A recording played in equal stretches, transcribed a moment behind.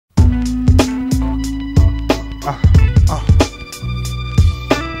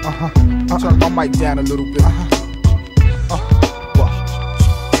Turn my mic down a little bit.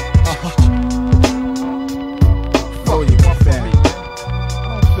 Oh, you my fan.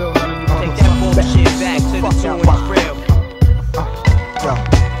 Take that bullshit back to the tune is real.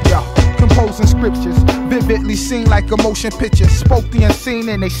 Composing scriptures, vividly seen like a motion picture. Spoke the unseen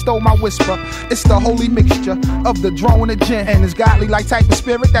and they stole my whisper. It's the holy mixture of the drone and gin, and this godly like type of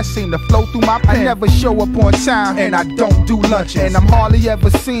spirit that seem to flow through my pen. I never show up on time, and I don't do lunches, and I'm hardly ever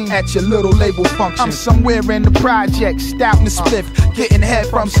seen at your little label function. I'm somewhere in the project, stouting the spliff, getting head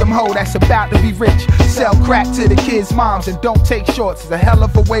from some hoe that's about to be rich. Sell crack to the kids' moms and don't take shorts. It's a hell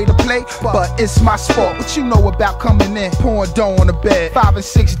of a way to play, but it's my sport. What you know about coming in, pouring dough on the bed, 5 and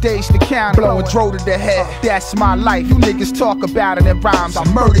 6 days to count, blowing dro to the head. That's my life. You niggas talk about it in rhymes. I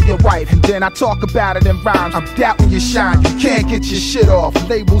murder your wife, and then I talk about it in rhymes. I'm doubting your shine. You can't get your shit off.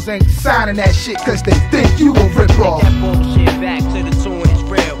 Labels ain't signing that shit cause they think you gon' rip off. Take that bullshit back to the tune is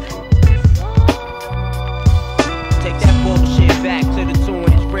real. Take that bullshit back to the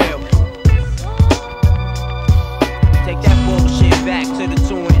tune is real. Take that bullshit back to the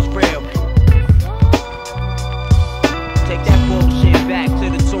tune is real. Take that bullshit back to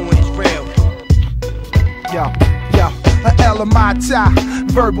the tune is real. Yo, an L of my tie,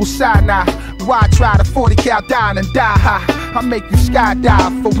 verbal Sinai. Why try to 40 cal down and die high? I make you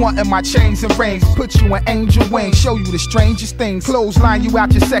skydive for wanting my chains and rings. Put you in angel wings, show you the strangest things. Clothesline you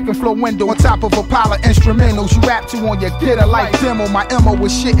out your second floor window on top of Apollo instrumentals. You rap to on your get a light demo. My MO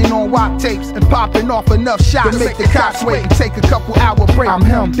was shitting on WAP tapes and popping off enough shots to make the cops wait and take a couple hour break. I'm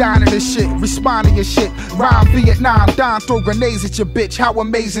him, down to this shit, respond to your shit. Rhyme Vietnam, Don, throw grenades at your bitch. How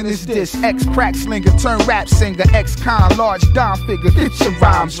amazing is this? Ex-crack slinger, turn rap singer. Ex-con, large Don figure. Get your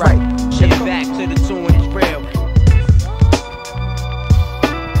rhymes right. Shit back to the tune is real.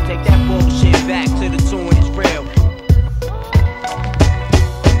 Take that bullshit back to the tune is real.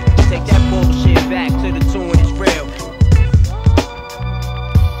 Take that bullshit back to the tune is real.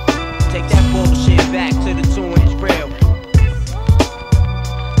 Take that bullshit back to the tune is real.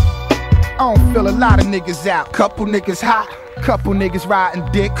 I don't feel a lot of niggas out. Couple niggas hot, couple niggas riding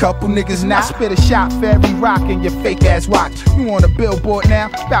dick, couple niggas not. Spit a shot for every rock in your fake ass watch. You on a billboard now?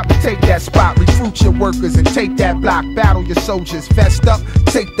 About to take that spot. Recruit your workers and take that block. Battle your soldiers, vest up,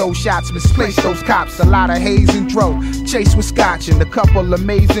 take those shots, misplace those cops. A lot of haze and dro, chase with scotch and a couple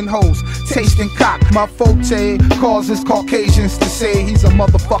amazing hoes, tasting cock. My forte causes Caucasians to say he's a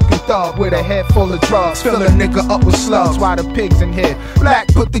motherfucking thug with a head full of drugs. Fill a nigga up with slugs while the pigs in here. Black,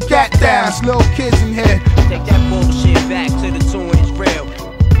 put the gat down, little kids in here. Take that bullshit back to the tune is real.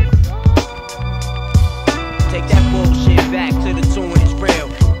 Take that bullshit back to the tune is real.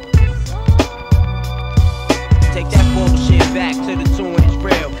 Take that bullshit back to the tune is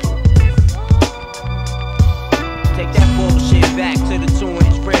real. Take that bullshit back to the tune.